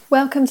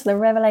Welcome to the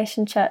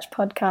Revelation Church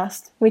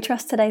podcast. We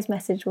trust today's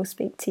message will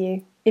speak to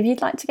you. If you'd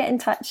like to get in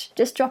touch,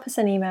 just drop us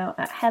an email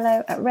at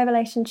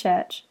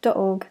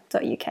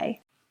hello@revelationchurch.org.uk.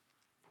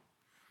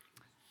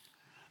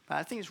 But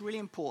I think it's really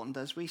important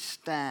as we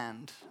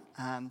stand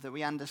that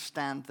we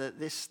understand that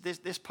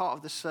this part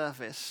of the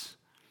service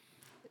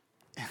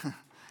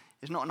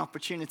is not an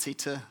opportunity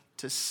to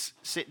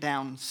sit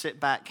down,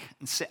 sit back,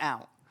 and sit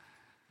out.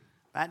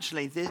 But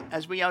actually,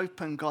 as we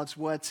open God's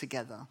word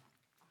together,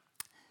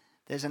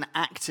 there's an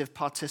active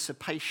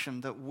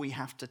participation that we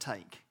have to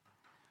take.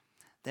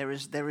 There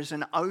is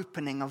an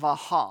opening of our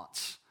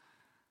hearts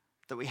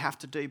that we have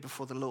to do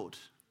before the Lord.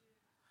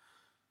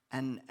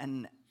 And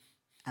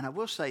I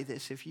will say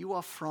this, if you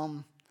are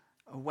from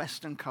a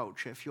Western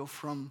culture, if you're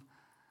from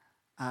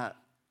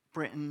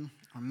Britain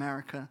or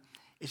America,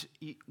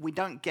 we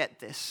don't get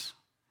this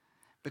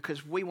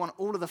because we want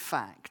all of the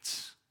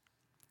facts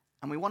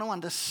and we want to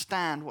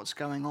understand what's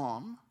going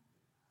on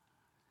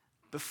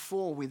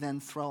before we then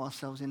throw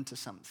ourselves into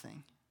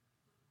something.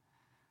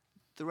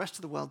 The rest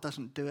of the world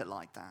doesn't do it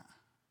like that.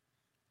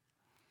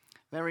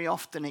 Very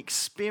often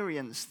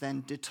experience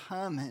then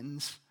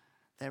determines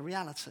their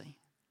reality.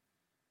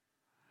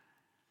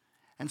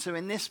 And so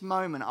in this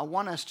moment, I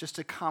want us just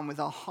to come with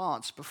our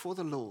hearts before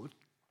the Lord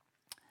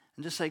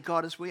and just say,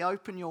 God, as we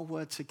open your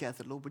word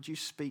together, Lord, would you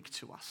speak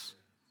to us?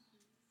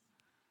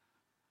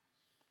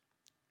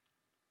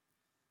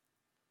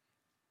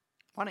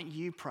 Why don't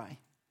you pray?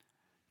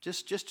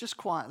 Just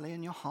quietly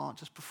in your heart,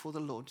 just before the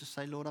Lord, just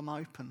say, Lord, I'm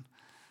open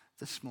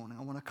this morning.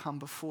 I want to come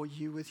before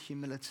you with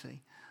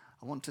humility.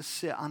 I want to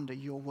sit under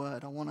your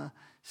word. I want to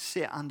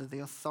sit under the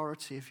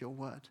authority of your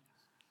word.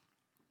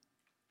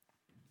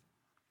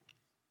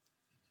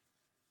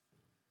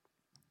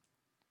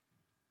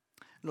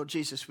 Lord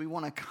Jesus, we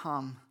want to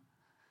come,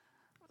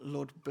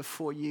 Lord,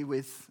 before you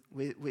with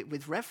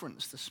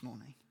reverence this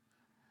morning.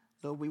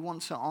 Lord, we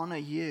want to honor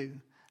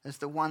you as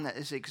the one that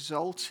is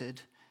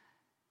exalted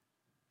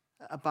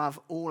above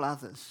all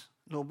others.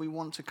 Lord, we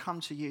want to come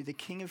to you, the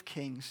King of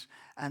Kings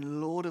and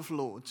Lord of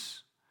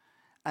Lords.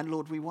 And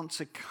Lord, we want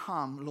to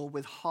come, Lord,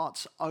 with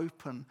hearts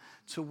open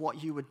to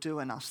what you would do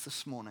in us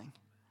this morning.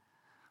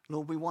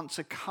 Lord, we want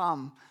to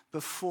come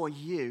before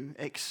you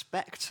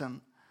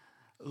expectant,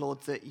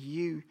 Lord, that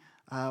you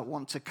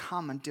want to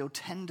come and deal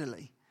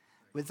tenderly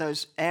with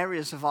those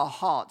areas of our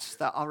hearts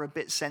that are a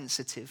bit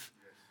sensitive.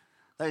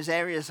 Those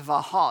areas of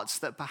our hearts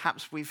that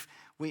perhaps we've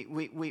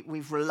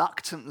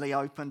reluctantly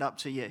opened up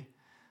to you.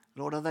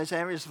 Lord, are those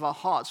areas of our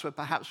hearts where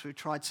perhaps we've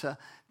tried to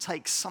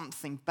take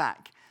something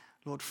back,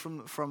 Lord,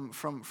 from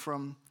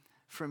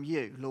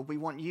you. Lord, we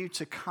want you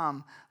to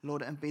come,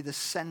 Lord, and be the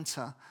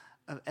center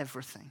of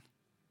everything.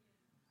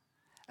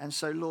 And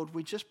so, Lord,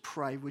 we just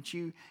pray, would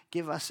you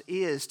give us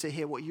ears to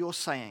hear what you're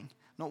saying?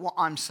 Not what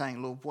I'm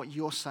saying, Lord, what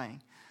you're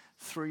saying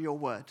through your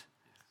word.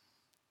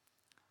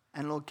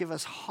 And Lord, give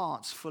us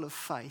hearts full of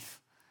faith,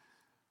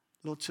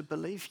 Lord, to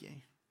believe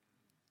you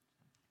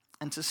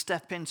and to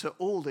step into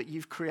all that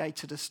you've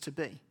created us to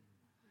be.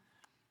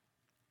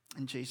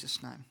 In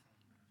Jesus' name,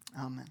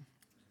 amen.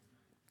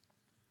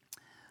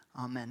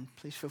 Amen.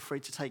 Please feel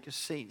free to take your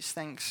seats.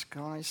 Thanks,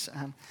 guys.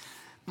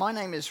 My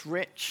name is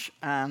Rich,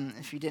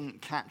 if you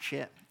didn't catch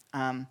it.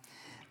 And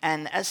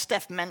as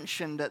Steph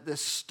mentioned at the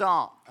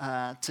start,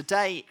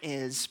 today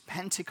is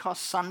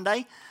Pentecost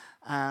Sunday,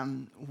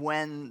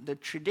 when the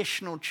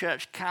traditional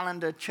church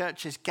calendar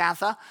churches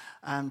gather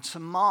to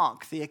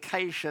mark the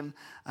occasion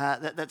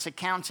that's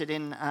accounted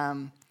in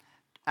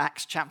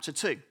Acts chapter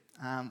 2,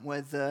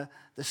 where the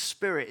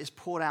Spirit is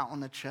poured out on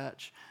the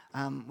church,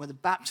 where the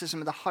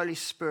baptism of the Holy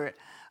Spirit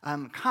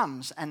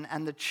comes,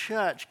 and the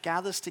church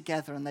gathers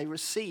together and they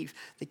receive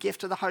the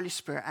gift of the Holy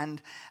Spirit,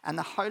 and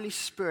the Holy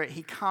Spirit,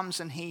 he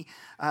comes and he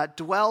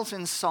dwells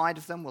inside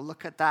of them. We'll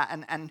look at that,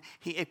 and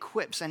he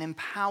equips and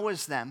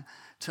empowers them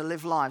to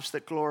live lives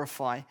that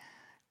glorify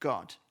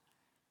God.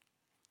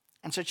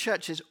 And so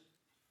churches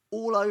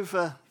all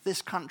over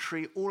this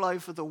country, all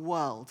over the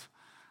world,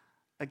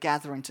 are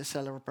gathering to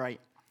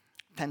celebrate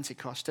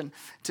Pentecost. And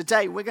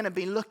today we're going to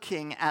be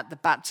looking at the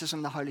baptism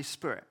of the Holy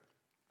Spirit.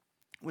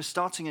 We're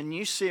starting a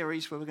new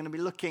series where we're going to be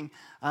looking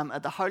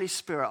at the Holy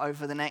Spirit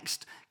over the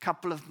next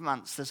couple of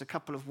months. There's a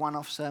couple of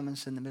one-off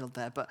sermons in the middle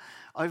there, but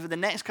over the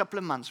next couple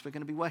of months, we're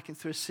going to be working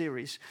through a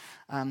series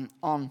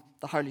on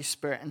the Holy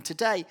Spirit. And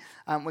today,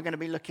 we're going to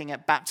be looking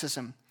at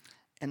baptism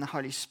in the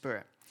Holy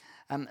Spirit.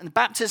 And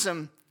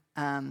baptism,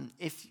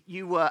 if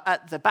you were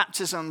at the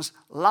baptisms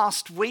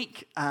last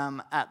week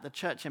at the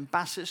church in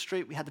Bassett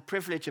Street, we had the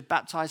privilege of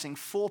baptizing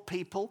 4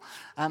 people.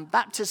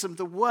 Baptism,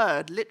 the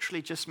word,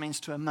 literally just means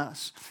to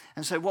immerse.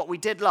 And so what we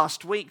did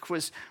last week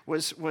was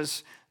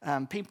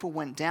people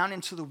went down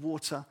into the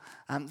water.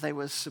 They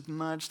were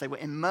submerged. They were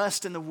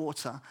immersed in the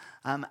water.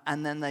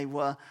 And then they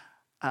were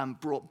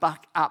brought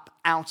back up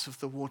out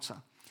of the water.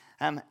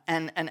 And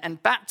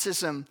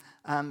baptism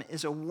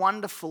is a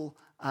wonderful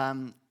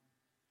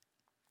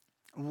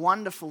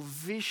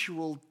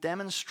visual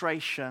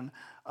demonstration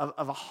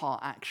of a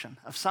heart action,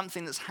 of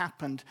something that's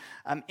happened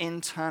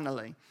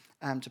internally.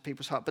 to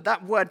people's heart. But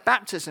that word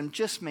baptism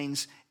just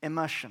means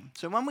immersion.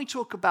 So when we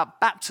talk about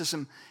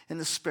baptism in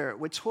the Spirit,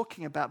 we're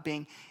talking about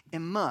being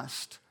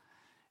immersed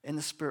in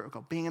the Spirit of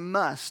God, being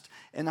immersed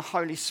in the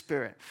Holy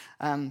Spirit.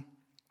 And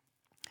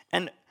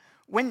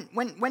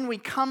when we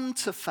come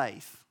to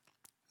faith,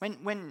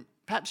 when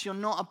perhaps you're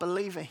not a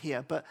believer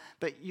here,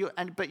 but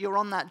you're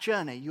on that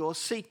journey, you're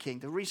seeking.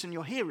 The reason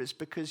you're here is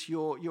because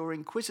you're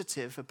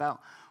inquisitive about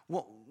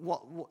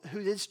who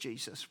is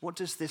Jesus? What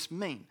does this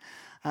mean?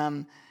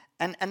 And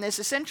there's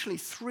essentially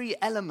three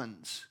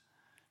elements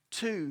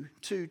to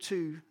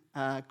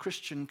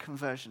Christian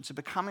conversion, to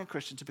becoming a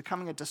Christian, to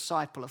becoming a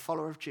disciple, a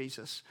follower of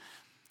Jesus.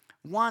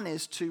 One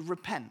is to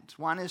repent.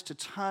 One is to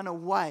turn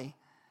away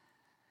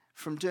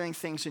from doing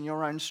things in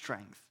your own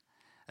strength.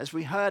 As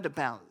we heard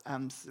about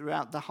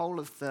throughout the whole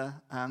of the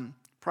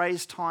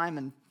praise time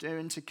and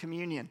into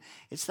communion,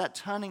 it's that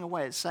turning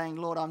away. It's saying,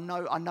 Lord, I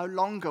no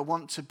longer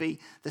want to be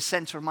the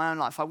center of my own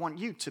life. I want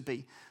you to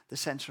be the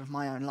center of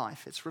my own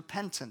life. It's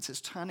repentance.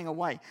 It's turning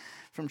away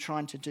from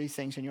trying to do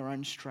things in your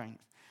own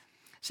strength.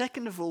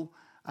 Second of all,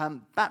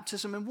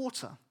 baptism in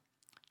water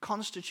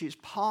constitutes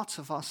part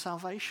of our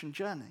salvation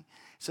journey.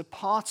 It's a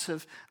part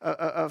of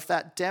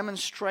that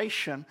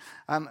demonstration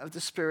of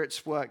the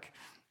Spirit's work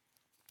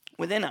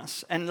within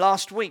us. And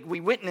last week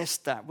we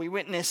witnessed that. We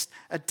witnessed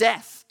a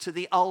death to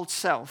the old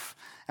self,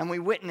 and we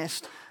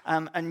witnessed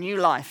a new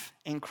life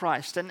in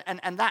Christ. And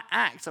that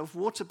act of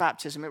water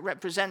baptism, it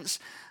represents,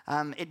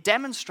 it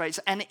demonstrates,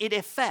 and it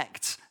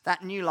effects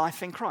that new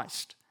life in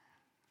Christ.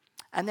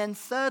 And then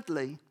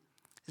thirdly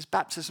is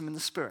baptism in the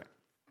Spirit.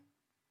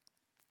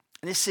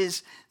 This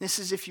is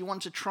if you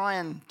want to try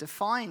and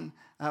define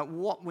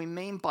what we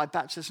mean by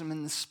baptism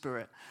in the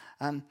Spirit.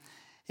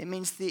 It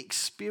means the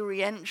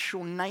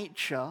experiential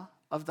nature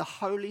of the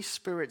Holy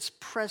Spirit's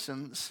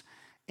presence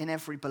in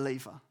every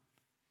believer.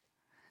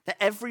 That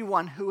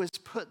everyone who has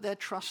put their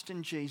trust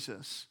in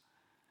Jesus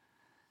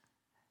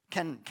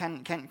can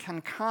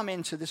come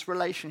into this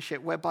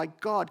relationship whereby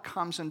God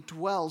comes and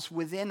dwells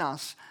within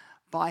us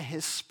by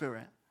his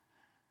Spirit.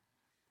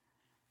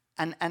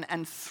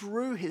 And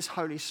through his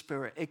Holy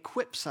Spirit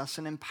equips us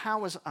and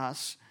empowers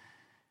us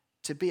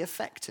to be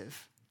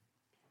effective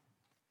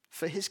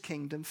for his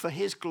kingdom, for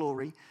his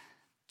glory,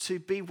 to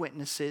be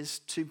witnesses,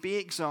 to be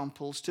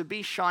examples, to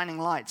be shining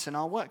lights in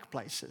our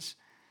workplaces.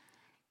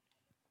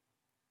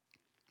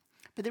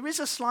 But there is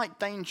a slight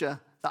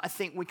danger that I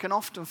think we can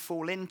often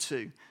fall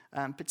into,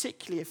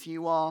 particularly if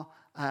you are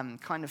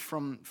kind of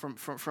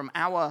from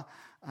our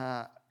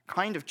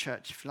kind of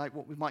church, if you like,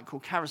 what we might call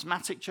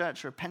charismatic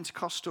church or a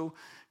Pentecostal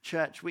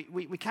church.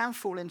 We can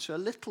fall into a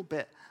little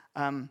bit,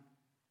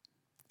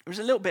 there's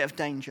a little bit of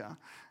danger.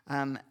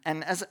 And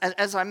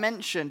as I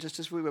mentioned, just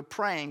as we were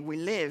praying, we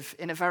live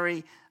in a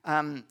very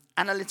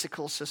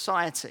analytical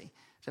society.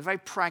 It's a very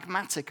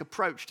pragmatic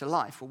approach to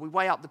life, where we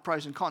weigh up the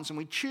pros and cons and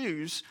we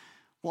choose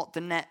what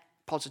the net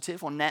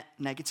positive or net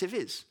negative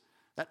is.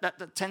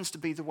 That tends to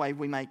be the way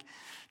we make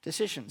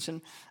decisions.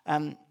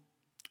 And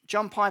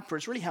John Piper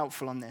is really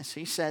helpful on this.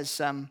 He says,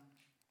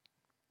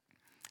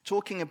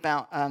 talking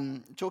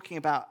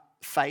about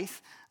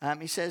faith,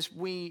 he says,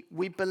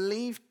 we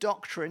believe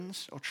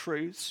doctrines or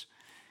truths,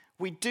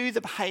 we do the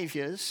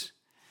behaviors,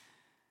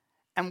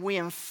 and we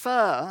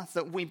infer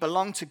that we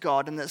belong to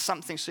God and that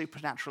something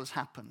supernatural has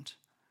happened.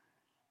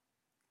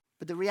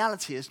 But the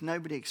reality is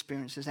nobody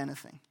experiences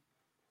anything.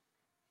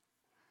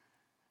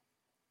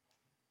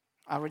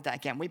 I'll read that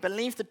again. We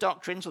believe the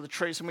doctrines or the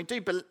truths, and we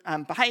do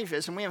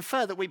behaviors, and we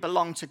infer that we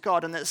belong to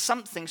God and that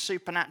something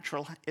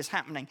supernatural is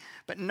happening,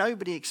 but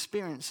nobody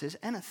experiences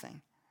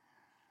anything.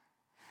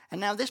 And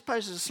now this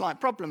poses a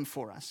slight problem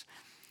for us,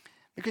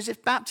 because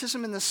if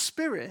baptism in the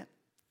Spirit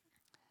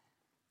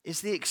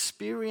is the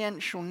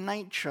experiential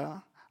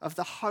nature of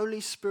the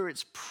Holy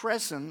Spirit's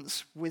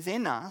presence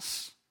within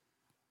us,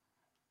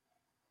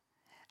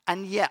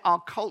 and yet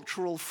our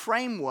cultural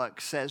framework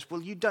says,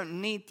 well, you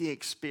don't need the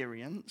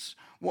experience.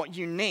 What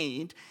you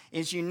need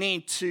is you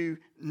need to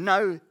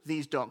know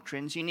these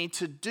doctrines. You need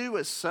to do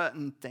a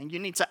certain thing. You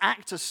need to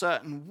act a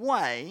certain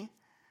way,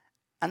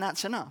 and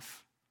that's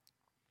enough.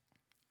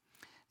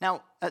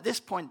 Now, at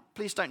this point,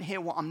 please don't hear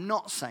what I'm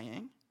not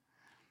saying.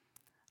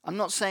 I'm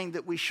not saying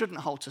that we shouldn't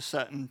hold to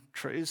certain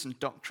truths and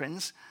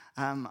doctrines.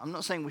 I'm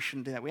not saying we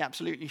shouldn't do that. We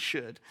absolutely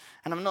should.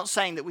 And I'm not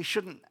saying that we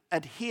shouldn't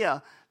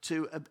adhere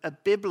to a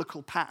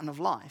biblical pattern of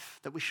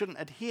life, that we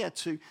shouldn't adhere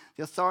to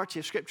the authority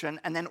of Scripture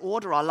and then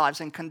order our lives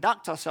and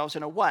conduct ourselves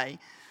in a way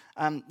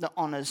that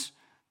honors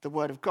the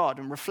Word of God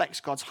and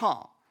reflects God's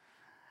heart.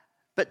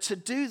 But to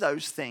do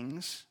those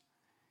things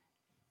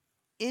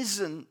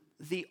isn't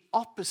the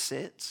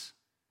opposite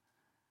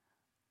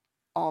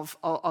of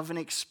an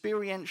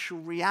experiential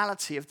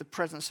reality of the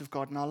presence of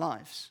God in our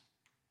lives.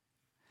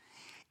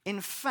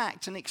 In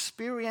fact, an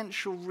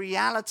experiential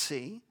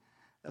reality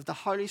of the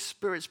Holy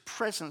Spirit's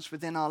presence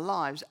within our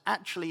lives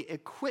actually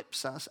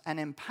equips us and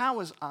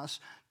empowers us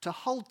to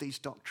hold these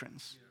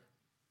doctrines. Yeah,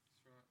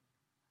 that's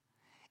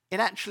right. It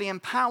actually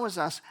empowers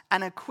us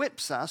and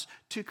equips us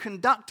to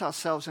conduct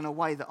ourselves in a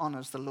way that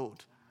honors the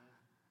Lord. Amen.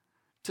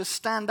 To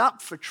stand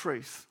up for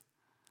truth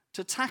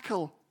to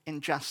tackle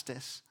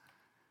injustice,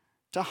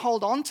 to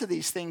hold on to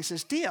these things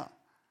as dear.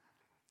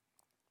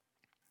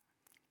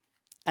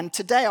 And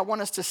today I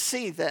want us to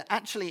see that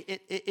actually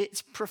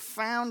it's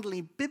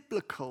profoundly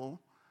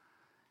biblical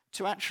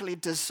to actually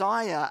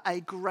desire a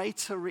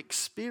greater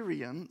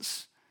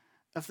experience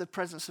of the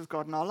presence of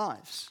God in our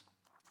lives.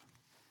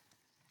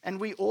 And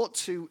we ought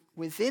to,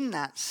 within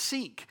that,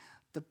 seek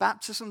the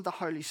baptism of the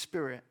Holy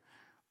Spirit,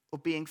 or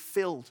being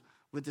filled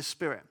with the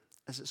Spirit,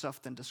 as it's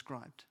often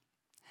described.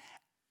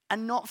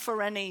 And not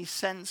for any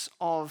sense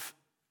of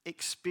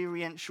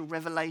experiential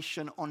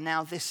revelation, or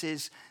now this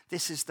is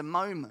the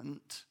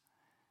moment,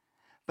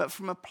 but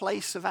from a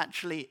place of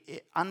actually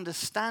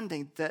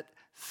understanding that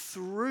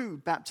through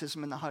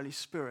baptism in the Holy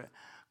Spirit,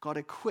 God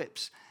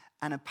equips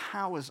and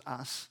empowers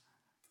us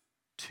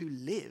to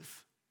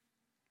live,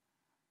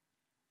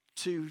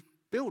 to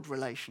build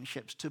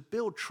relationships, to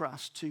build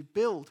trust, to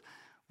build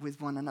with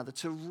one another,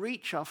 to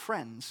reach our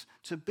friends,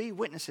 to be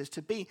witnesses,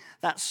 to be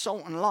that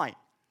salt and light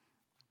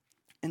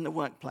in the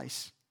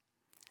workplace.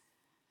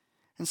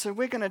 And so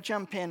we're going to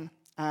jump in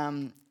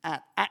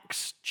at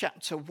Acts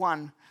chapter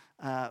 1,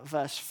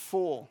 verse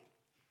 4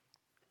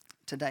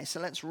 today. So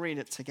let's read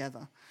it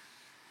together.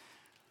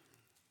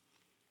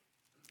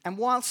 And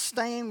while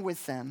staying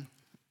with them,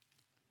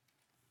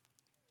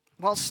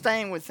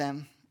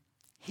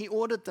 he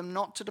ordered them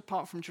not to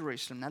depart from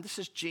Jerusalem. Now this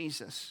is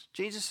Jesus.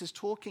 Jesus is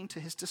talking to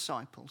his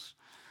disciples.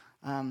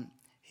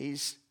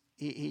 He's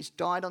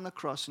died on the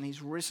cross and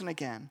he's risen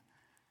again.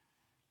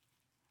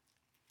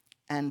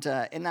 And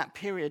in that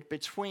period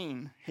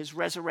between his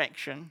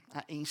resurrection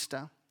at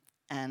Easter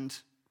and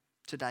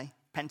today,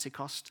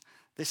 Pentecost,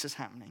 this is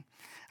happening.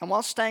 And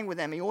while staying with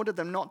them, he ordered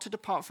them not to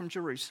depart from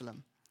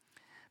Jerusalem,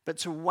 but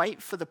to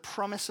wait for the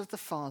promise of the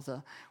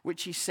Father,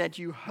 which he said,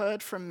 "You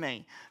heard from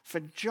me.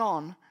 For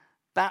John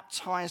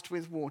baptized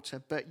with water,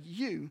 but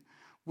you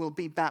will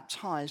be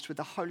baptized with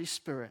the Holy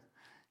Spirit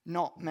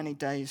not many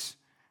days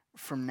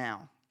from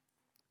now."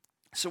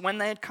 So when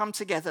they had come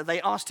together,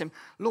 they asked him,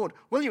 "Lord,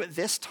 will you at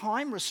this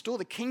time restore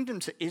the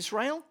kingdom to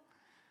Israel?"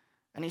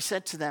 And he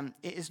said to them,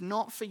 "It is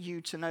not for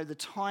you to know the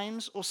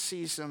times or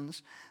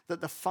seasons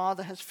that the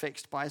Father has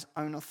fixed by his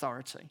own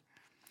authority,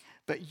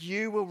 but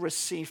you will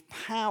receive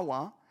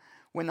power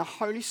when the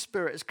Holy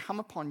Spirit has come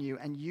upon you,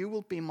 and you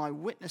will be my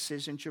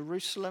witnesses in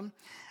Jerusalem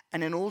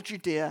and in all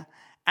Judea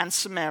and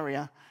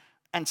Samaria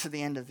and to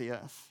the end of the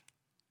earth."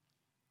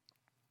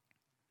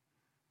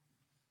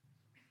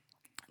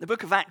 The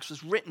book of Acts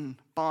was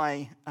written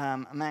by a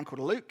man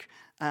called Luke,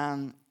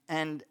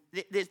 and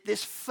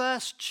this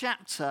first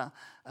chapter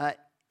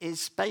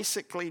is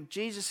basically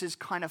Jesus'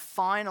 kind of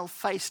final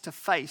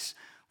face-to-face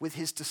with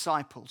his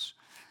disciples.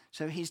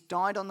 So he's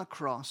died on the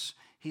cross.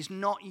 He's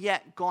not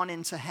yet gone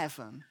into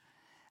heaven.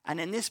 And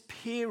in this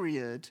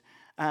period,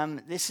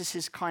 this is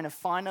his kind of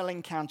final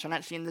encounter. And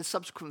actually in the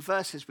subsequent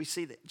verses, we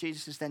see that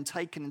Jesus is then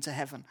taken into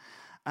heaven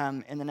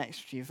in the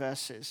next few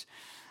verses.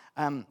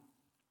 But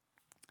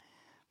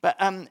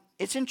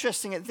it's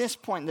interesting at this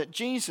point that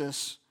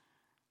Jesus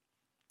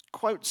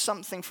quotes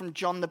something from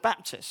John the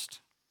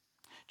Baptist.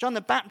 John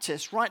the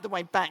Baptist, right the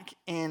way back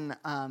in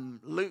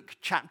Luke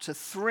chapter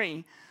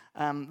 3,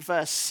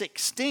 verse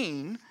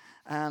 16,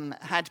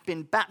 had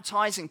been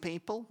baptizing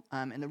people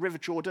in the River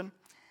Jordan.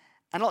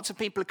 And lots of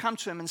people had come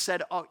to him and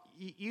said, "Oh,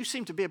 you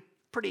seem to be a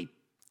pretty,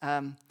 he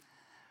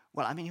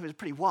was a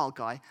pretty wild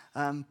guy.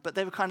 But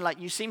they were kind of like,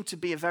 you seem to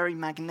be a very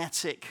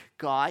magnetic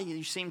guy.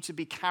 You seem to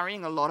be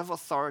carrying a lot of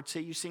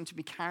authority. You seem to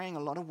be carrying a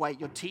lot of weight.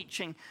 You're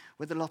teaching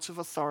with a lot of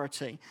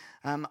authority.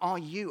 Are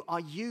you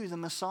the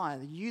Messiah?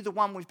 Are you the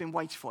one we've been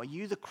waiting for? Are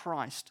you the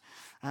Christ?"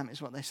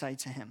 Is what they say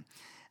to him.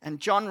 And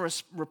John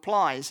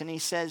replies, and he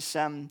says,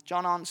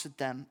 John answered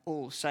them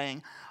all,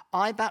 saying,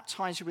 "I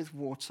baptize you with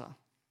water.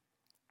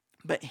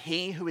 But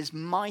he who is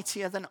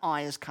mightier than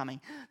I is coming,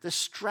 the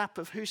strap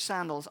of whose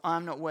sandals I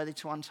am not worthy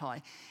to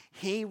untie.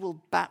 He will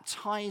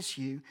baptize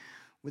you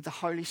with the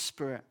Holy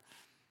Spirit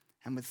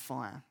and with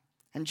fire."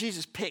 And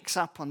Jesus picks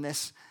up on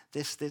this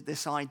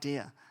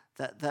idea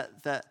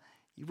that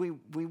we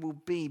will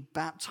be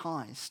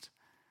baptized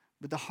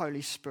with the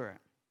Holy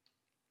Spirit.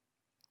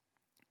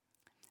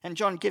 And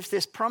John gives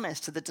this promise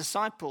to the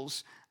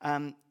disciples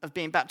of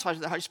being baptized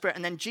with the Holy Spirit.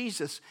 And then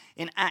Jesus,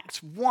 in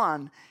Acts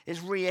 1,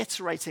 is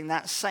reiterating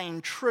that same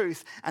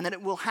truth, and that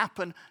it will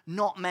happen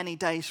not many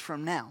days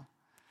from now.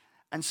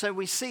 And so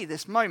we see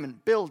this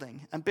moment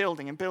building and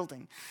building and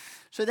building.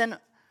 So then,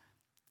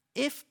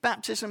 if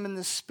baptism in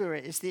the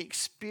Spirit is the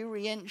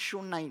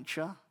experiential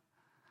nature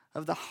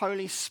of the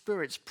Holy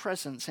Spirit's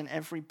presence in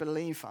every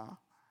believer,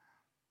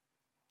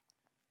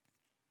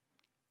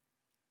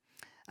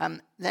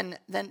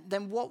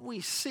 then what we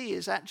see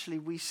is actually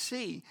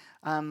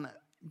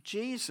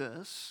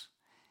Jesus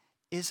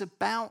is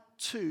about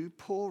to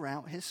pour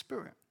out his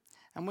Spirit.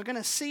 And we're going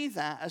to see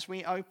that as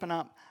we open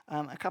up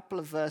a couple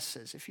of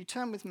verses. If you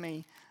turn with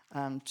me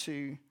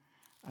to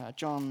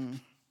John,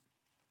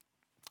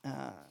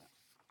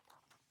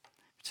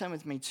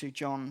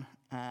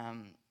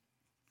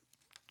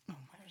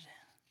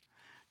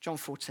 John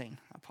 14,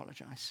 I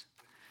apologize.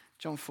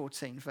 John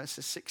 14,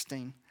 verses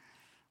 16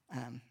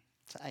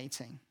 to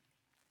 18.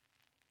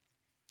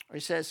 Where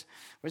he says,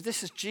 where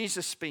this is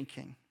Jesus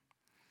speaking,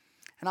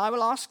 "And I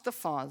will ask the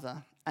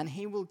Father, and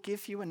he will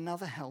give you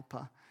another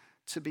helper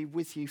to be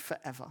with you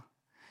forever,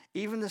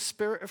 even the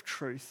Spirit of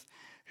truth,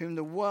 whom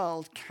the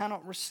world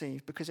cannot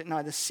receive because it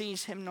neither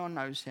sees him nor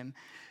knows him.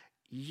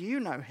 You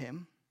know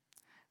him,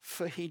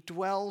 for he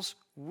dwells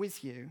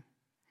with you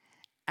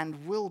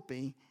and will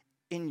be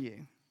in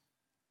you.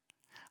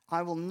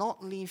 I will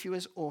not leave you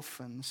as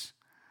orphans.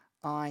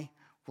 I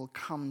will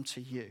come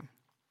to you."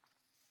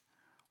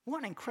 What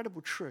an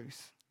incredible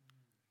truth.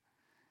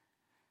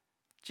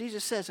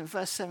 Jesus says in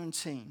verse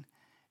 17,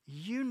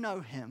 you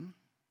know him,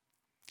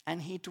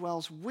 and he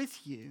dwells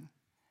with you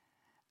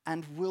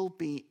and will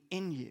be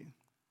in you.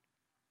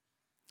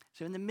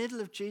 So in the middle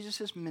of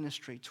Jesus'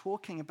 ministry,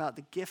 talking about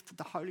the gift of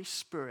the Holy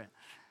Spirit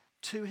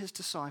to his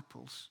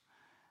disciples,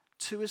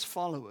 to his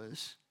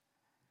followers,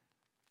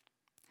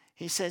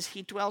 he says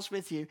he dwells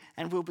with you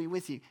and will be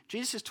with you.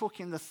 Jesus is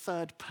talking in the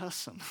third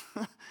person.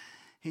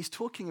 He's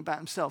talking about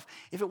himself.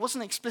 If it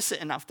wasn't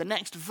explicit enough, the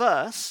next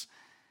verse,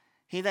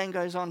 he then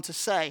goes on to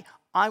say,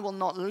 I will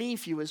not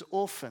leave you as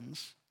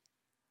orphans.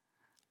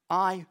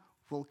 I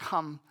will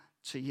come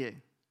to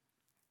you.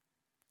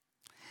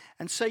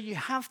 And so you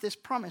have this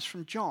promise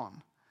from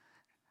John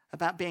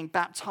about being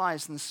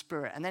baptized in the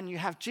Spirit. And then you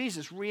have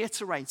Jesus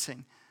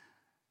reiterating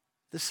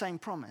the same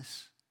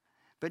promise.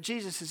 But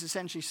Jesus is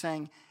essentially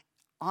saying,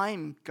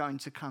 I'm going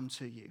to come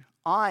to you.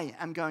 I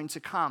am going to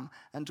come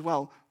and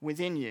dwell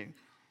within you.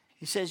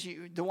 He says,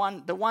 the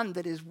one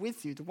that is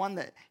with you, the one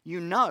that you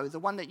know, the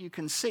one that you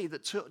can see,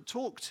 that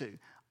talk to,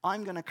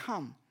 I'm going to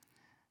come.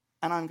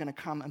 And I'm going to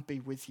come and be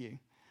with you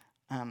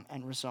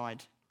and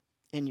reside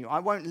in you. I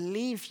won't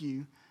leave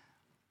you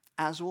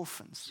as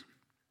orphans.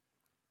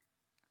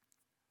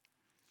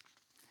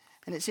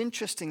 And it's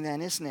interesting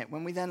then, isn't it,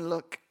 when we then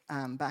look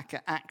back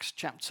at Acts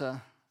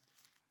chapter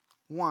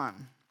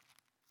 1.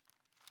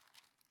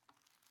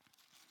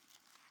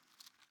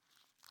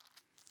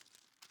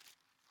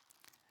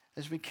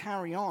 As we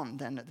carry on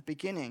then at the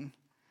beginning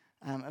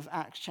of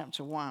Acts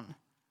chapter 1,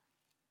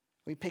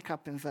 we pick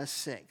up in verse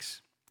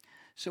 6.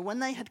 So when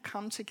they had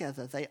come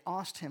together, they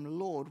asked him,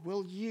 Lord,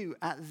 will you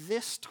at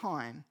this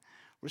time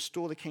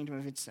restore the kingdom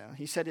of Israel?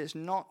 He said, it is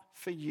not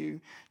for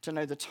you to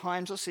know the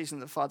times or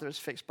seasons the Father has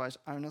fixed by his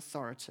own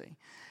authority,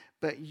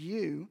 but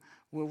you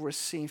will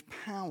receive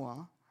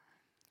power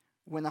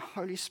when the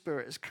Holy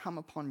Spirit has come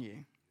upon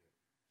you,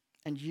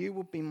 and you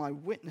will be my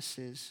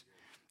witnesses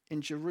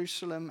in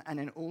Jerusalem and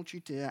in all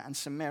Judea and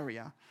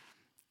Samaria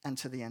and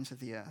to the ends of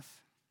the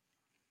earth.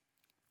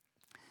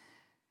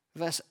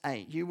 Verse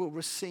 8, you will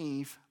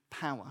receive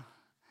power.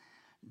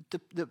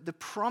 The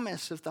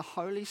promise of the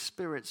Holy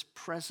Spirit's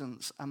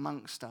presence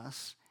amongst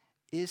us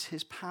is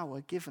his power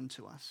given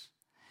to us,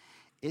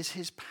 is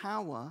his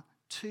power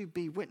to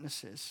be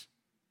witnesses,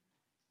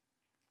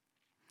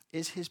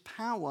 is his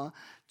power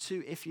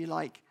to, if you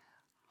like,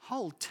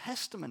 hold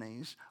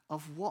testimonies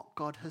of what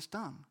God has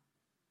done.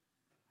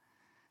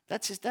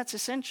 That's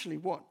essentially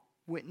what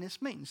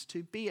witness means.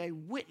 To be a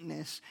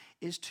witness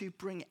is to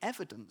bring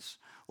evidence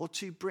or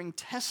to bring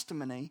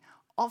testimony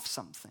of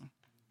something.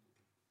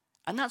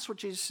 And that's what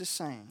Jesus is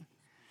saying.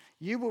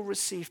 You will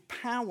receive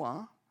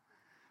power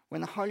when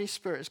the Holy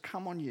Spirit has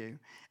come on you,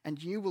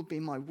 and you will be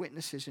my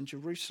witnesses in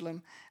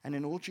Jerusalem and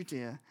in all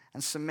Judea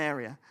and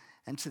Samaria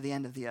and to the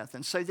end of the earth.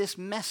 And so this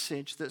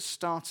message that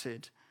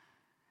started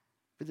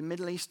with the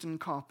Middle Eastern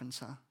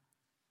carpenter,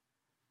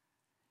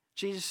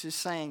 Jesus is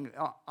saying,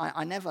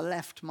 I never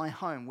left my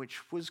home,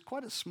 which was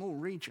quite a small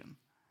region,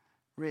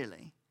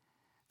 really.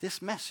 This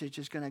message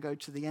is going to go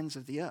to the ends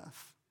of the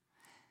earth.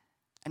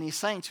 And he's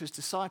saying to his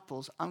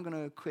disciples, I'm going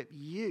to equip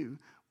you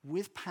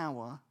with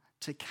power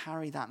to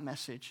carry that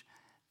message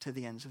to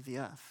the ends of the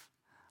earth.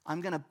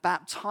 I'm going to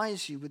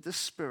baptize you with the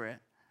Spirit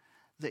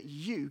that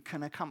you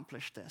can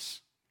accomplish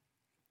this.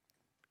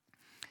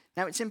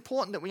 Now, it's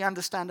important that we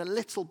understand a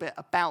little bit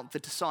about the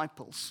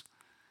disciples.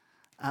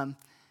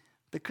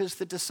 Because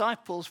the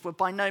disciples were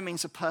by no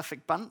means a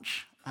perfect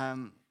bunch.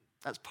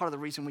 That's part of the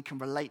reason we can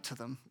relate to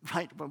them,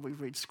 right, when we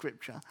read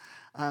Scripture.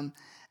 And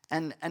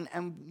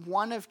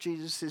one of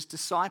Jesus'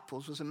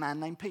 disciples was a man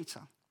named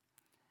Peter.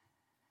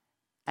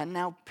 And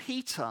now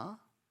Peter,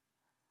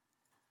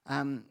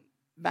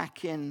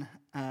 back in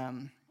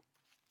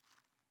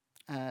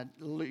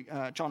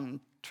John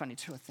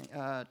 22, I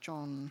think,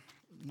 John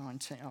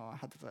 19, I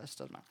had the verse,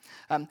 doesn't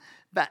matter.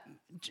 But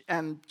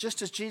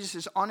just as Jesus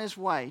is on his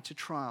way to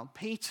trial,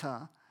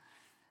 Peter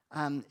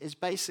is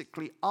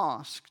basically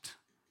asked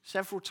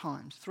several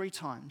times, 3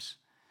 times,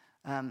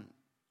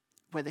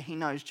 whether he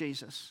knows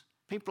Jesus.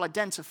 People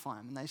identify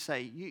him and they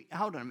say,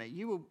 hold on a minute,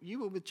 you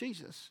were with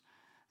Jesus.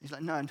 He's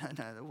like, no,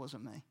 that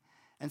wasn't me.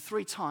 And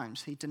 3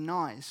 times he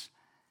denies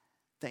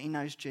that he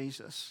knows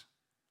Jesus.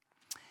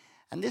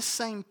 And this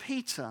same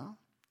Peter,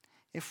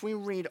 if we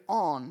read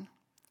on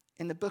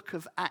in the book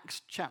of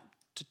Acts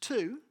chapter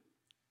 2,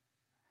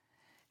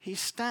 he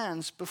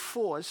stands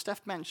before, as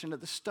Steph mentioned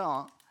at the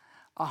start,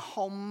 a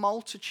whole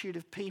multitude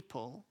of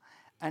people,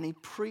 and he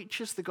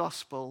preaches the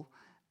gospel,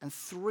 and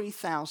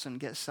 3,000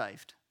 get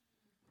saved.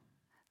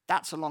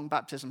 That's a long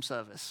baptism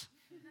service,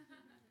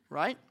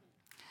 right?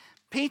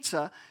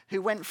 Peter,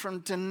 who went from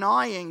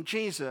denying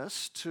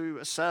Jesus to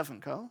a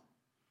servant girl,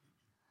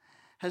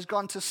 has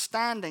gone to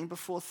standing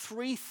before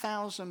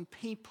 3,000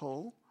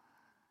 people,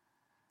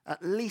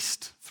 at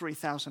least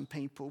 3,000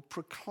 people,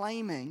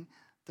 proclaiming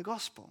the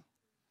gospel.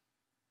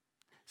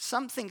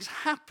 Something's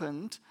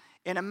happened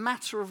in a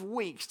matter of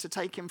weeks to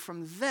take him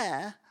from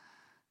there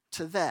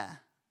to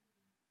there.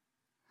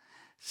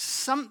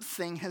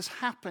 Something has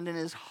happened in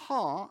his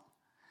heart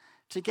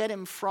to get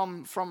him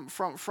from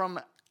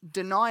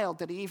denial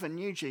that he even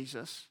knew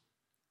Jesus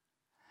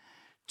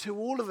to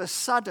all of a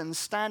sudden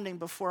standing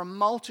before a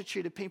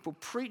multitude of people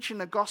preaching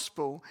the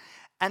gospel.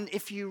 And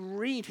if you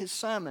read his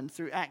sermon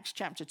through Acts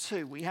chapter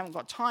 2, we haven't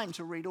got time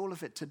to read all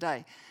of it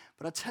today,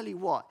 but I tell you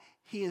what,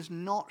 he is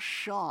not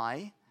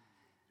shy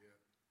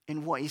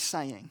in what he's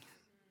saying.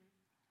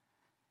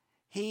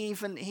 He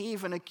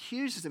even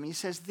accuses them. He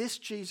says, this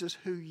Jesus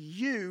who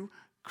you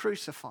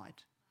crucified.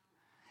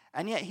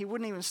 And yet he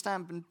wouldn't even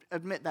stand and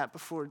admit that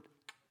before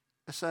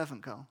a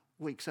servant girl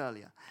weeks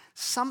earlier.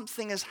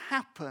 Something has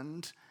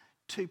happened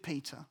to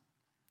Peter.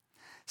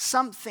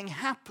 Something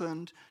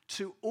happened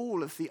to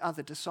all of the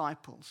other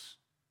disciples.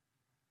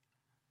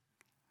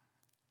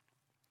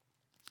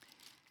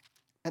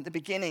 At the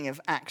beginning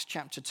of Acts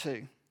chapter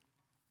 2,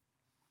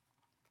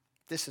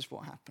 this is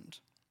what happened.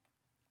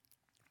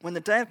 When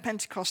the day of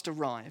Pentecost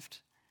arrived,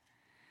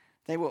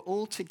 they were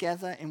all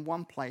together in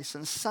one place,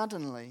 and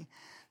suddenly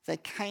there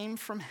came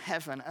from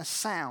heaven a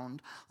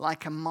sound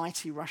like a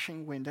mighty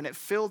rushing wind, and it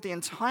filled the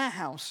entire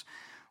house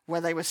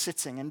where they were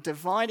sitting, and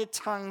divided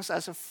tongues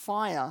as of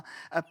fire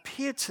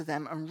appeared to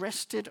them and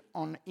rested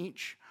on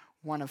each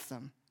one of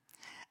them.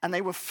 And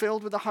they were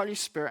filled with the Holy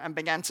Spirit and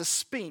began to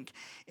speak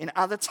in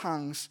other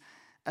tongues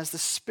as the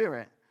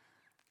Spirit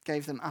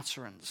gave them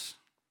utterance.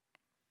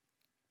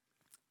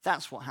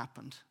 That's what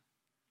happened.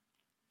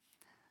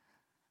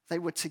 They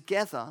were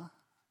together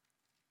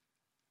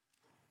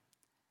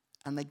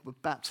and they were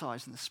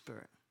baptized in the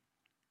Spirit.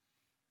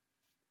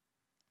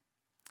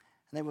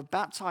 And they were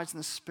baptized in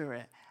the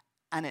Spirit,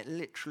 and it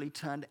literally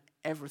turned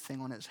everything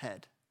on its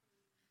head.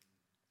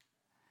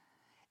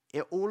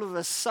 It all of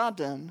a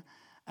sudden,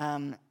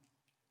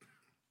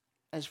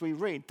 as we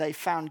read, they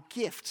found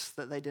gifts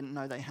that they didn't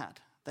know they had.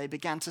 They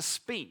began to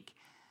speak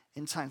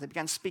in tongues. They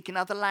began to speak in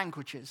other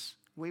languages.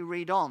 We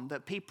read on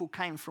that people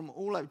came from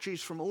all over,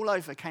 Jews from all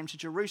over came to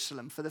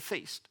Jerusalem for the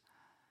feast.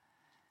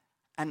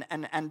 And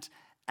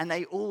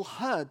they all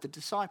heard the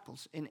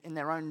disciples in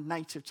their own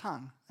native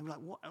tongue. They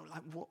were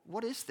like,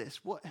 what is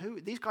this?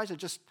 Who? These guys are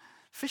just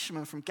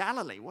fishermen from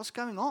Galilee. What's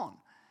going on?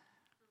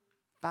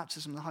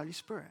 Baptism of the Holy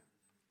Spirit.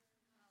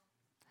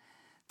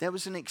 There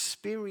was an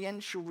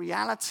experiential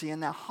reality in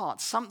their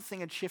hearts.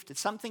 Something had shifted.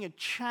 Something had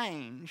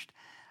changed.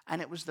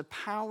 And it was the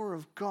power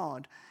of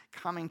God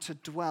coming to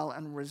dwell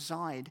and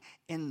reside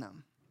in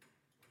them.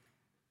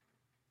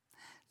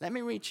 Let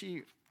me read to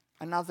you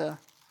another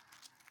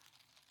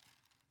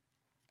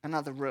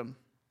room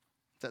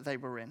that they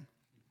were in.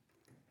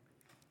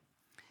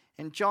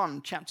 In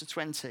John chapter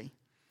 20,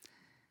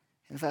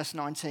 in verse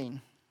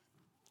 19,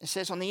 it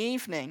says, on the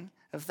evening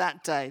of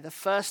that day, the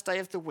first day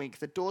of the week,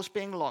 the doors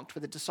being locked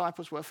where the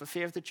disciples were for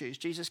fear of the Jews,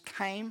 Jesus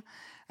came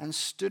and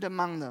stood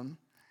among them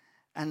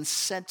and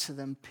said to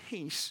them,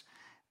 peace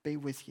be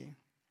with you.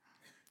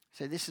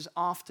 So this is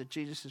after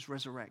Jesus'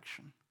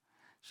 resurrection.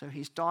 So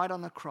he's died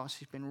on the cross,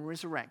 he's been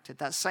resurrected.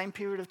 That same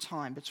period of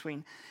time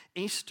between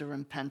Easter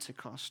and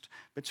Pentecost,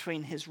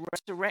 between his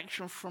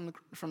resurrection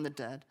from the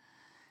dead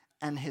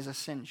and his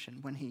ascension,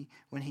 when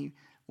he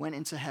went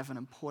into heaven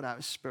and poured out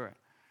his Spirit.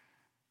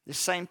 This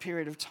same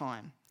period of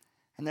time.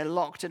 And they're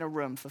locked in a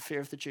room for fear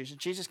of the Jews. And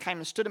Jesus came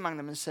and stood among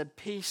them and said,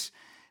 peace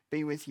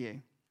be with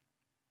you.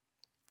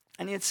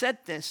 And he had said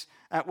this,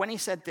 when he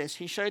said this,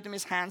 he showed them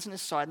his hands and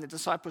his side, and the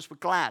disciples were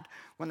glad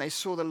when they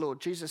saw the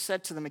Lord. Jesus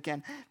said to them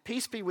again,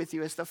 peace be with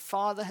you, as the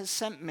Father has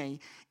sent me,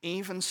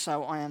 even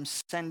so I am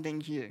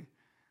sending you.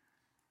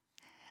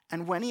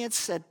 And when he had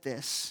said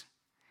this,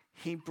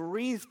 he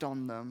breathed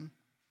on them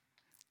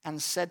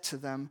and said to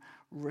them,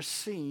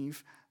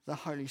 receive the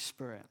Holy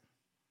Spirit.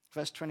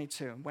 Verse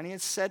 22, when he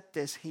had said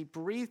this, he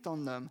breathed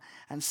on them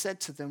and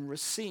said to them,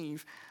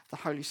 receive the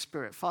Holy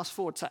Spirit. Fast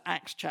forward to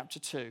Acts chapter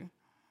 2.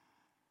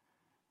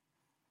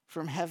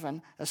 From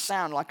heaven, a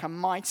sound like a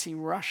mighty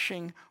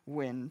rushing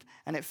wind,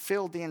 and it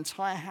filled the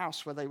entire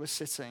house where they were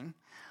sitting.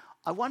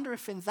 I wonder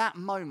if in that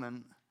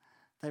moment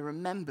they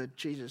remembered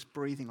Jesus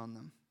breathing on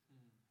them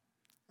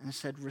and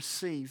said,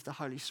 receive the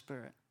Holy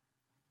Spirit.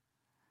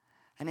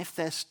 And if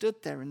they stood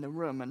there in the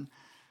room, and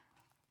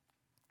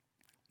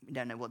we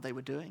don't know what they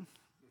were doing,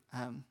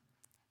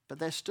 but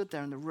they stood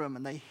there in the room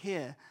and they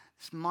hear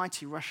this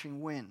mighty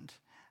rushing wind.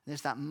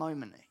 There's that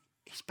moment,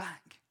 he's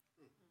back.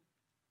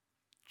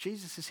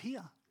 Jesus is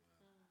here.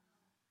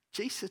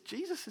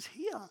 Jesus is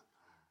here.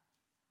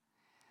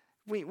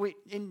 We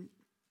in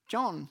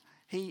John,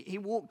 he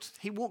walked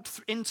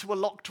into a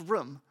locked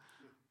room,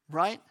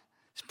 right?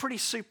 It's pretty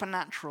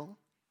supernatural.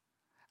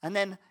 And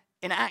then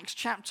in Acts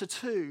chapter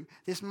 2,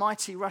 this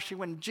mighty rushing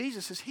wind,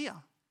 Jesus is here.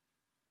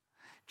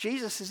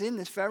 Jesus is in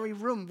this very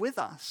room with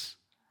us.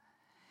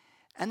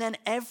 And then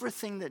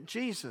everything that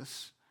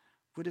Jesus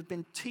would have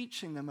been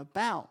teaching them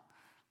about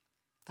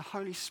the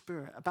Holy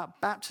Spirit, about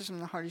baptism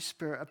in the Holy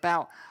Spirit,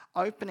 about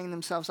opening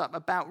themselves up,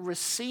 about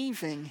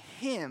receiving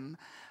Him,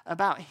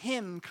 about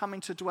Him coming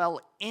to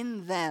dwell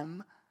in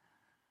them,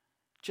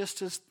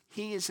 just as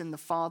He is in the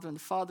Father and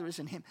the Father is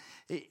in Him.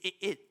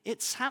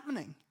 It's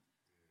happening.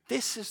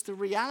 This is the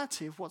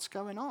reality of what's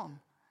going on.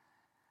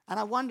 And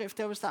I wonder if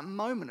there was that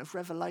moment of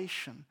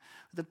revelation,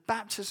 the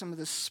baptism of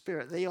the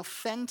Spirit, the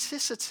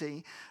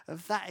authenticity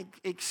of that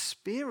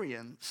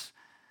experience,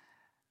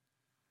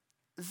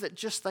 that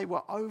just they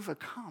were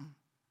overcome.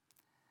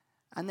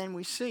 And then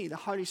we see the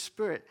Holy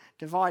Spirit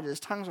divided as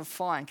tongues of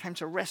fire and came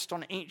to rest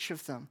on each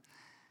of them.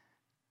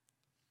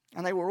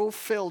 And they were all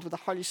filled with the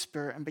Holy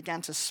Spirit and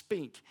began to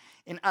speak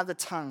in other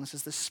tongues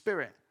as the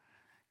Spirit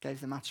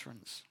gave them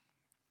utterance.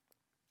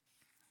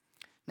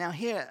 Now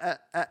here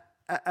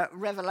at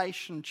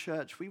Revelation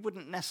Church, we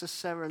wouldn't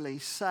necessarily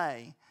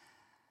say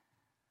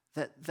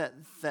that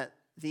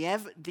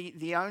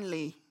the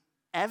only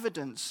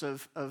evidence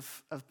of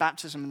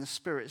baptism in the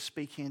Spirit is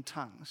speaking in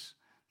tongues.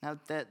 Now,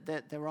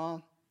 there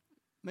are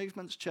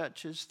movements,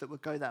 churches that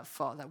would go that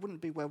far. That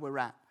wouldn't be where we're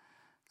at.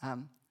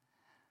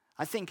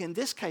 I think in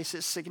this case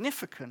it's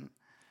significant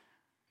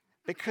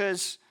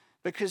because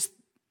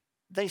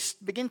they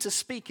begin to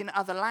speak in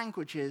other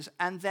languages,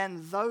 and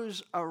then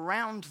those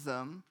around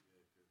them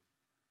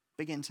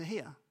begin to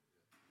hear.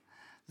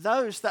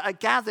 Those that are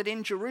gathered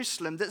in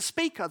Jerusalem that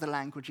speak other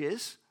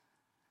languages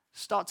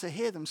start to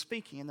hear them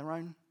speaking in their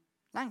own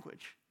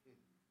language.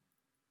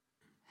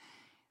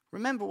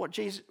 Remember what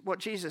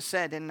Jesus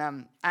said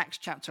in Acts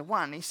chapter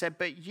 1. He said,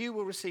 "But you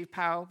will receive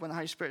power when the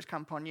Holy Spirit has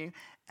come upon you,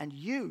 and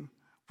you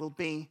will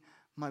be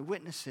my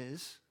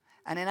witnesses."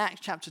 And in Acts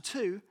chapter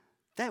 2,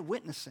 they're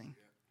witnessing.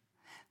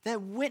 They're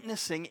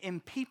witnessing in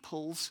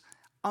people's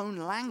own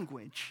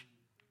language.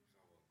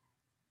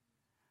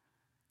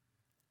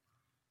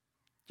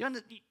 You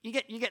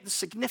get the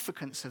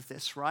significance of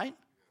this, right?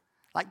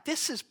 Like,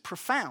 this is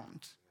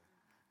profound.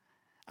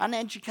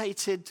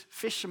 Uneducated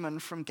fishermen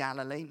from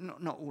Galilee,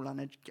 not all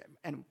uneducated,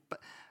 but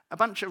a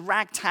bunch of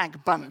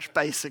ragtag bunch,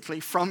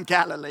 basically, from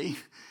Galilee,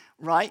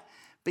 right?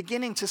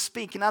 Beginning to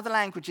speak in other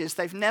languages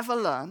they've never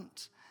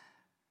learnt,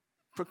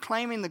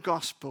 proclaiming the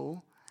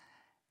gospel.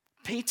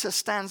 Peter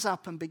stands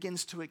up and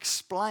begins to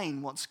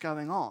explain what's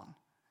going on.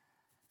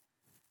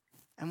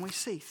 And we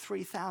see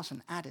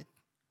 3,000 added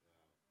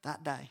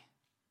that day.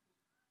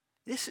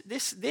 This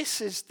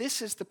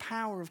is the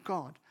power of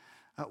God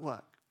at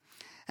work.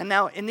 And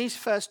now in these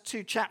first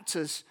two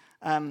chapters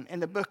in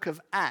the book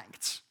of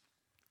Acts,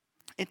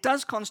 it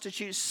does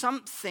constitute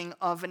something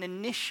of an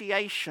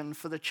initiation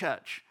for the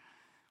church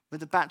with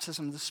the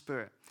baptism of the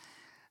Spirit.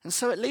 And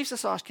so it leaves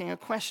us asking a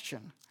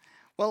question.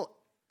 Well,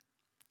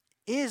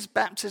 is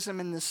baptism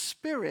in the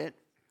Spirit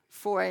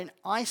for an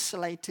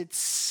isolated,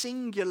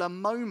 singular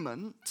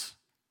moment,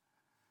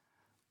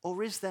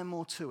 or is there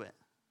more to it?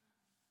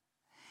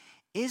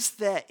 Is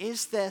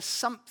there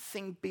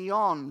something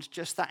beyond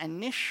just that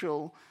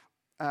initial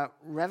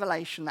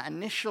revelation, that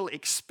initial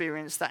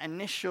experience, that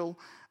initial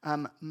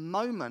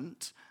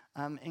moment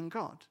in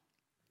God?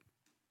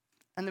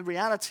 And the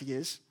reality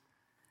is,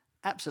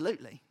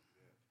 absolutely.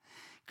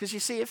 Because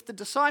you see, if the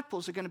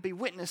disciples are going to be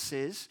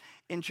witnesses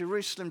in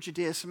Jerusalem,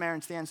 Judea, Samaria,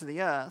 and to the ends of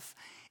the earth,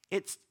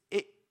 it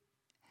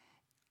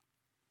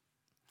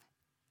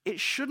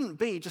shouldn't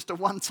be just a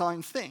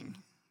one-time thing,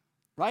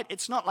 right?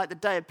 It's not like the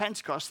day of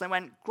Pentecost. They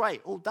went,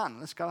 great, all done,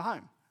 let's go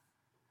home.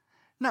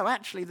 No,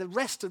 actually, the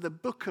rest of the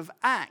book of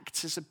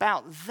Acts is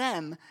about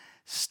them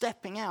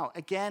stepping out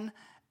again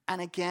and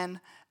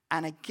again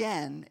and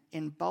again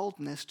in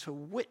boldness to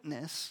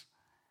witness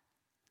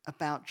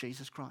about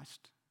Jesus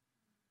Christ,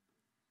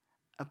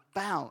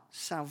 about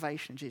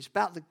salvation, Jesus,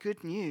 about the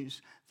good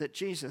news that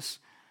Jesus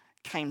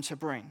came to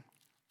bring.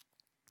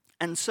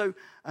 And so,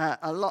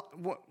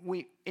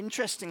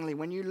 interestingly,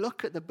 when you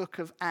look at the book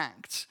of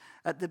Acts,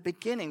 at the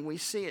beginning, we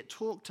see it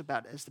talked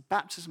about as the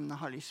baptism in the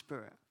Holy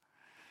Spirit.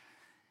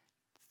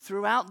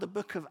 Throughout the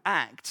book of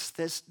Acts,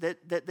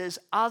 there's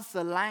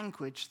other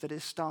language that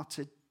is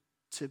started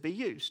to be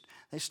used.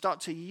 They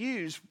start to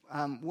use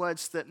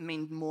words that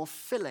mean more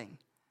filling,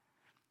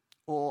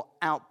 or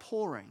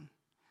outpouring,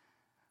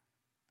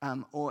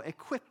 or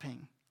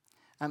equipping.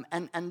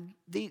 And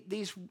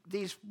these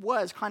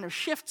words kind of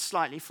shift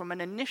slightly from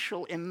an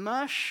initial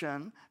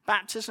immersion,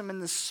 baptism in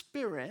the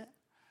Spirit,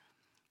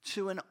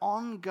 to an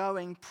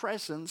ongoing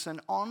presence, an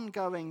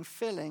ongoing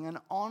filling, an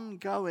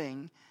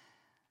ongoing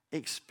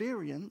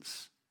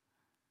experience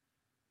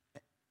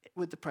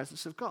with the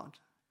presence of God.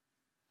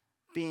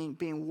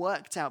 Being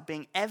worked out,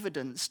 being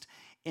evidenced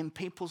in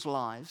people's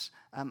lives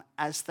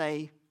as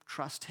they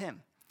trust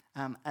Him,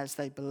 as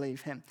they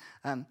believe Him.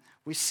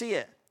 We see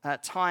it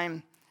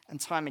time and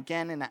time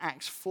again in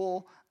Acts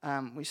 4.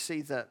 We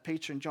see that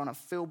Peter and John are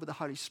filled with the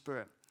Holy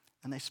Spirit.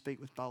 and they speak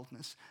with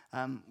boldness.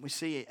 We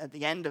see at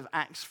the end of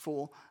Acts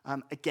 4,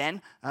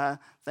 again,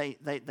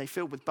 they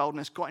filled with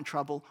boldness, got in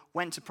trouble,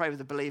 went to pray with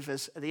the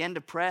believers. At the end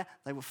of prayer,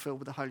 they were filled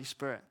with the Holy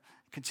Spirit,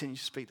 continued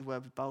to speak the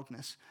word with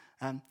boldness.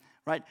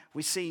 Right?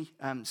 We see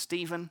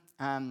Stephen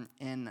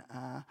in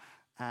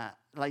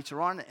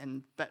later on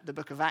in the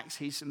book of Acts.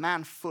 He's a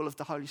man full of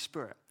the Holy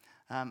Spirit.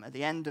 At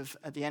the end of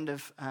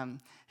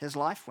his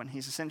life, when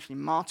he's essentially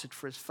martyred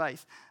for his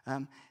faith,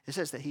 it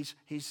says that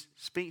he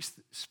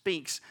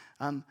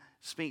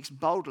speaks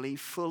boldly,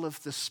 full of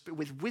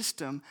with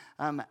wisdom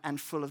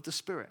and full of the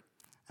Spirit.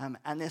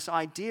 And this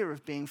idea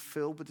of being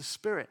filled with the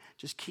Spirit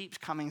just keeps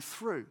coming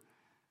through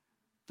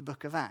the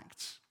book of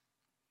Acts.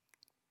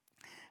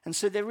 And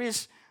so there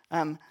is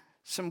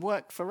some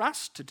work for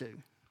us to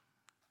do,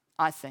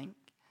 I think,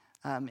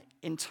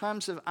 in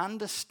terms of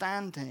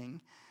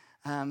understanding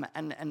and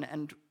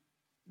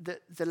the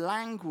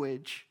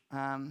language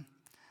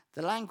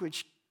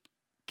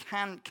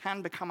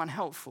can become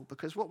unhelpful,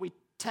 because what we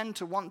tend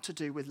to want to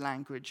do with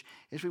language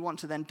is we want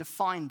to then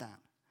define that.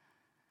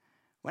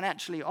 When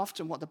actually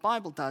often what the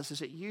Bible does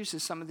is it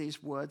uses some of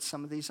these words,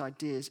 some of these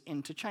ideas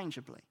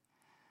interchangeably.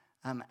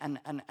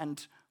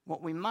 And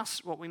what we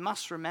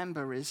must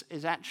remember is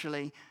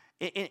actually,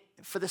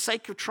 for the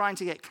sake of trying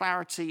to get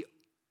clarity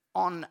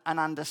on an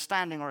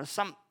understanding or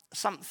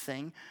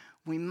something,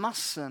 we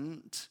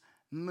mustn't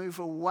move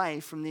away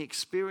from the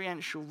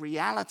experiential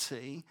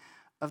reality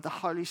of the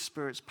Holy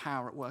Spirit's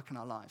power at work in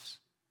our lives.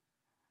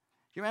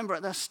 Do you remember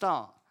at the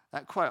start,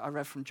 that quote I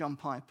read from John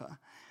Piper?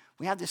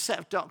 We have this set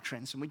of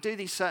doctrines and we do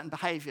these certain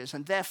behaviors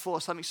and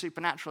therefore something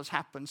supernatural has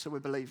happened, so we're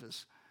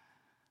believers.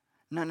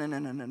 No.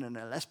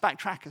 Let's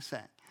backtrack a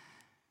sec.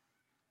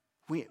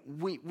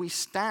 We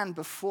stand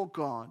before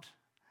God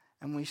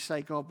and we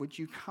say, God, would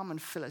you come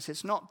and fill us?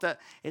 It's not that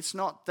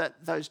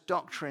those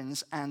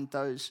doctrines and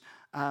those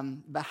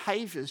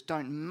behaviors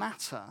don't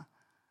matter,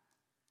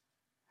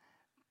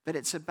 but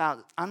it's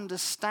about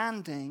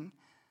understanding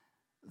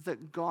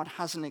that God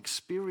has an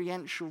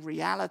experiential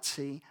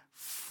reality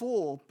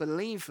for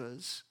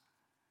believers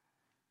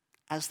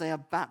as they are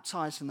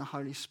baptized in the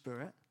Holy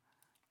Spirit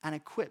and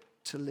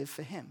equipped to live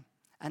for Him,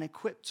 and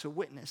equipped to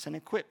witness, and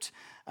equipped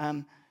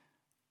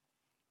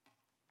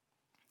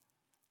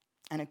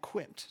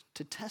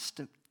to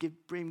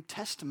bring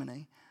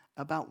testimony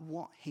about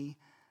what He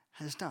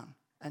has done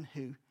and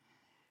who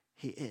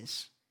He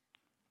is.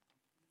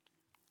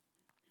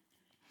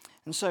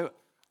 And so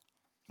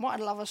what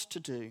I'd love us to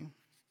do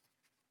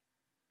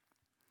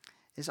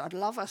is I'd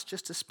love us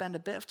just to spend a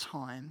bit of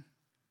time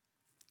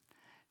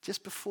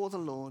just before the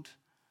Lord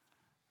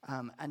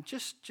and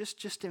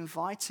just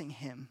inviting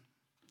Him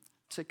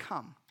to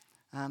come,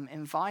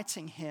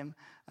 inviting Him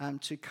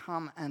to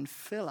come and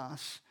fill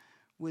us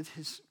with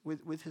his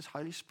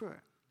Holy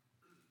Spirit.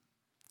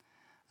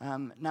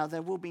 Now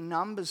there will be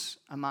numbers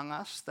among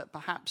us that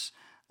perhaps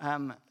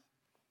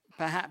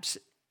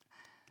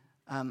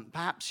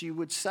you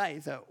would say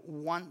that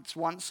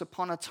once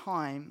upon a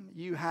time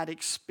you had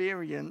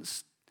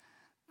experienced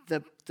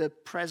the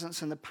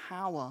presence and the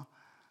power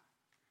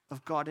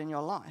of God in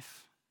your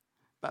life.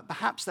 But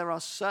perhaps there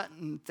are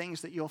certain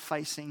things that you're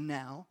facing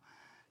now,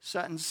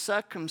 certain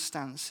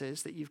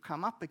circumstances that you've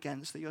come up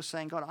against that you're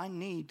saying, God, I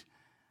need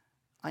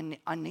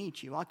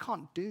you. I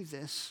can't do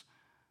this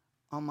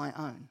on my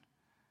own.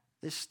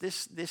 This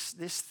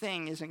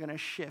thing isn't going to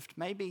shift.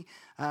 Maybe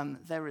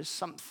there is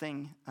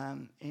something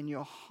in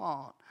your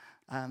heart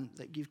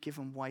that you've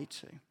given way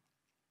to.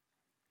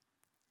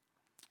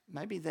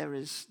 Maybe there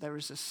is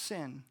a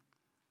sin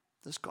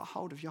that's got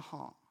hold of your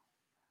heart.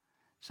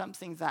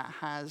 Something that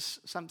has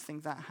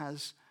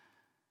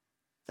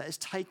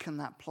taken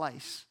that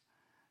place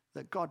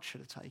that God should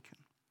have taken.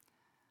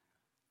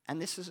 And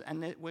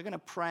we're going to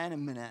pray in a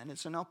minute, and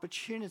it's an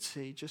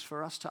opportunity just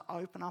for us to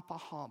open up our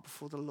heart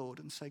before the Lord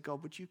and say,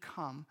 God, would you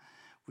come?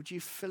 Would you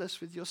fill us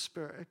with your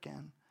Spirit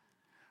again?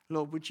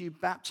 Lord, would you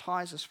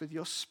baptize us with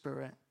your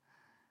Spirit?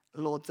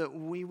 Lord, that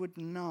we would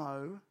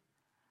know,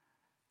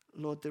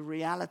 Lord, the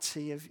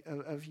reality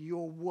of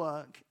your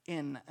work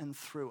in and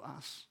through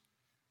us.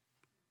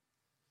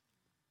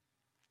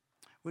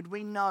 Would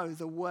we know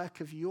the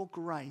work of your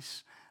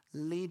grace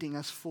leading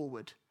us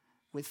forward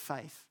with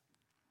faith?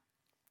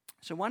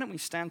 So why don't we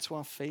stand to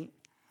our feet?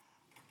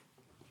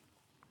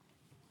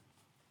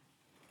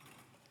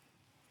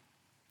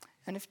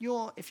 And if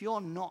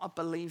you're not a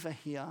believer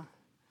here,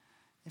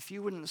 if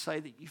you wouldn't say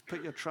that you've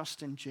put your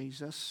trust in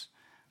Jesus,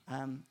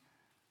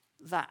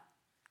 that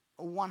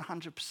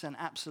 100%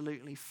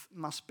 absolutely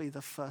must be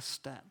the first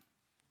step.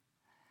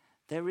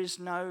 There is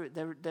no,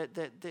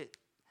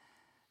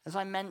 as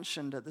I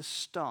mentioned at the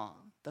start,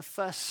 the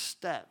first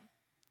step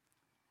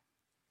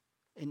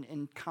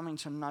in coming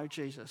to know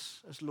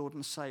Jesus as Lord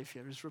and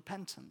Savior is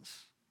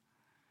repentance,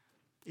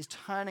 is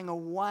turning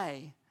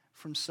away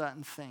from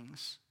certain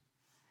things,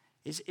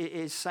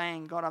 is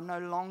saying, God, I'm no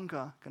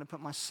longer going to put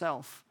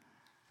myself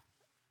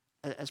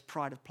as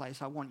pride of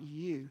place. I want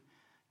you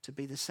to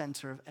be the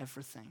center of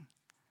everything.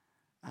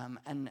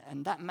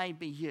 And that may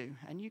be you.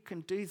 And you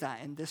can do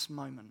that in this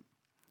moment.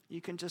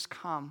 You can just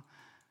come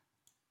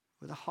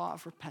with a heart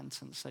of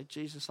repentance, say,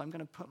 Jesus, I'm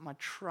going to put my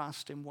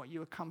trust in what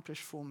you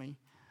accomplished for me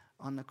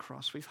on the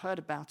cross. We've heard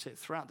about it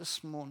throughout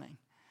this morning.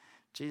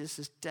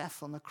 Jesus'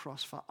 death on the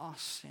cross for our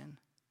sin.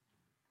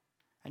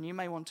 And you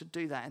may want to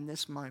do that in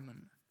this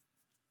moment.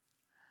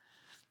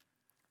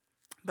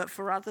 But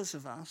for others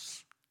of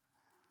us,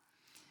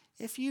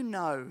 if you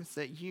know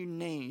that you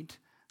need,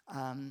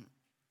 I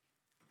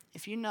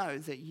feel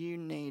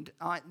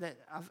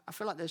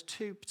like there's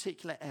two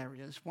particular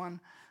areas. One,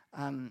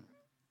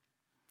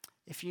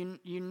 if you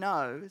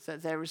know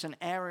that there is an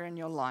area in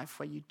your life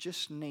where you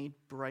just need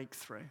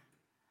breakthrough,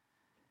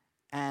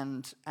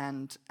 and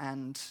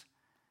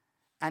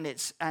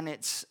it's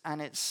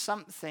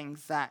something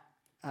that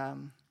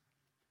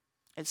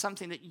it's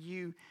something that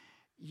you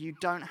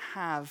don't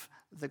have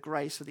the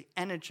grace or the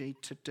energy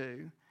to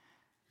do.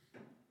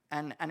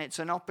 And it's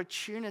an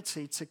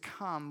opportunity to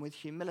come with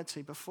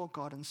humility before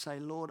God and say,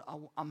 Lord,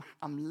 I'm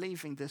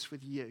leaving this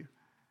with you.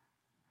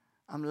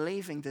 I'm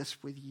leaving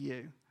this with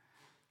you.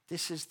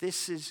 This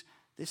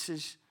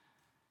is,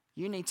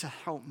 you need to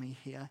help me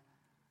here.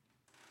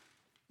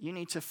 You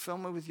need to fill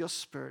me with your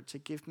Spirit to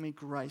give me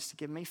grace, to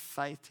give me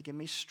faith, to give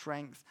me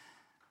strength.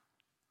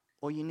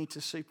 Or you need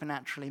to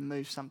supernaturally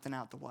move something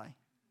out the way.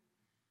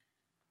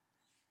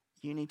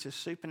 You need to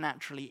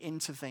supernaturally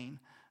intervene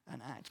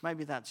and act.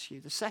 Maybe that's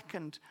you. The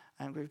second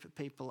group of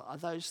people are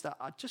those that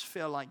I just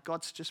feel like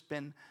God's just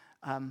been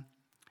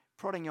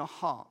prodding your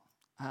heart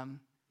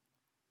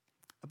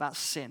about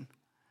sin.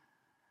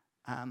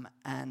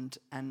 And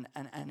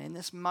in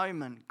this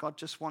moment, God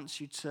just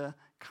wants you to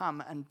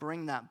come and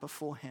bring that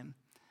before him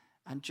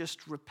and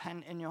just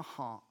repent in your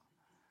heart.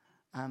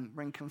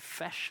 Bring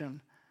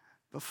confession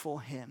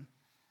before him.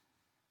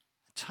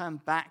 Turn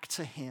back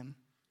to him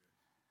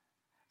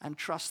and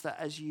trust that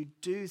as you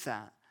do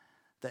that,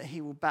 that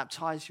he will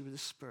baptize you with the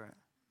Spirit.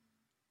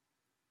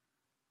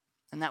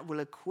 And that will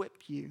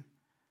equip you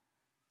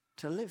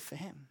to live for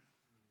him.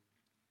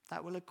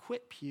 That will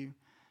equip you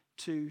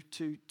to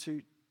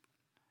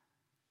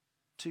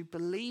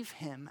believe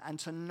him and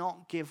to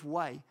not give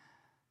way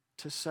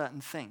to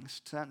certain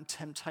things, certain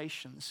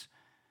temptations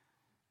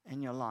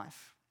in your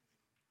life.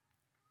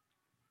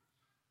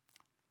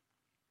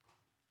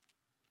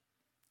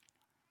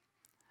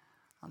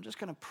 I'm just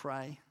going to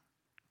pray.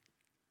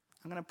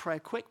 I'm going to pray a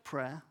quick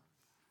prayer.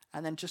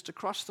 And then just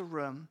across the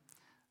room,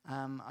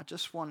 I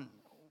just want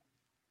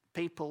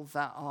people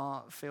that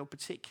feel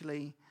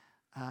particularly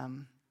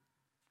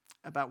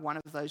about one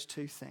of those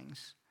two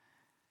things,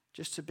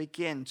 just to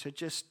begin to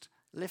just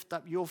lift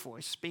up your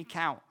voice, speak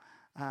out,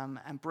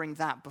 and bring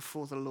that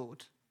before the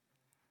Lord.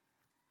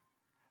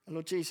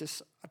 Lord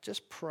Jesus, I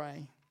just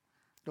pray,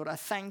 Lord, I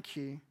thank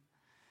you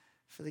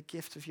for the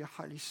gift of your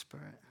Holy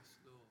Spirit.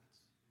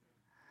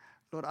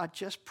 Lord, I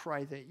just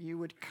pray that you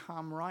would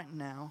come right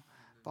now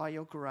by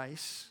your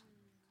grace.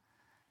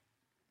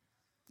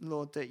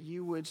 Lord, that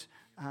you would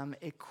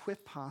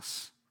equip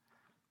us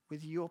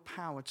with your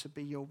power to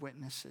be your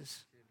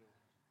witnesses.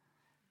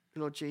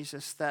 Lord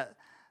Jesus, that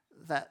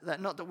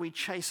not that we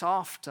chase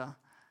after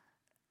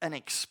an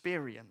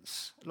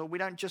experience. Lord, we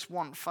don't just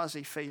want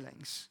fuzzy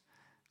feelings.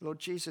 Lord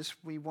Jesus,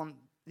 we want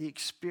the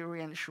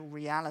experiential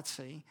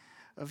reality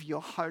of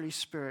your Holy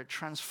Spirit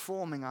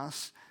transforming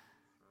us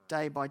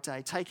day by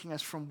day, taking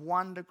us from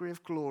one degree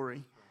of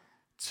glory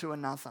to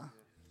another.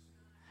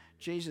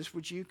 Jesus,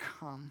 would you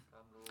come?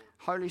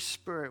 Holy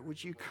Spirit,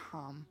 would you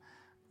come?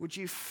 Would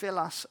you fill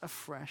us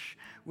afresh?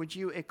 Would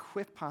you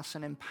equip us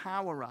and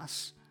empower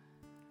us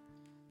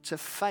to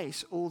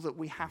face all that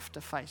we have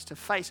to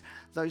face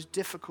those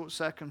difficult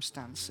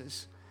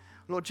circumstances?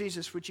 Lord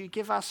Jesus, would you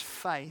give us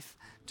faith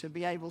to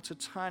be able to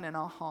turn in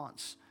our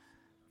hearts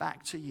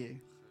back to you?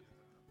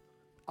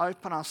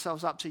 Open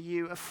ourselves up to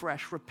you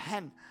afresh.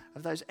 Repent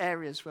of those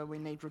areas where we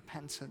need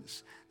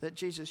repentance. That,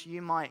 Jesus,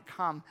 you might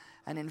come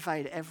and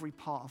invade every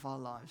part of our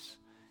lives,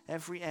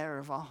 every area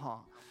of our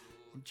heart.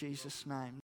 In Jesus' name.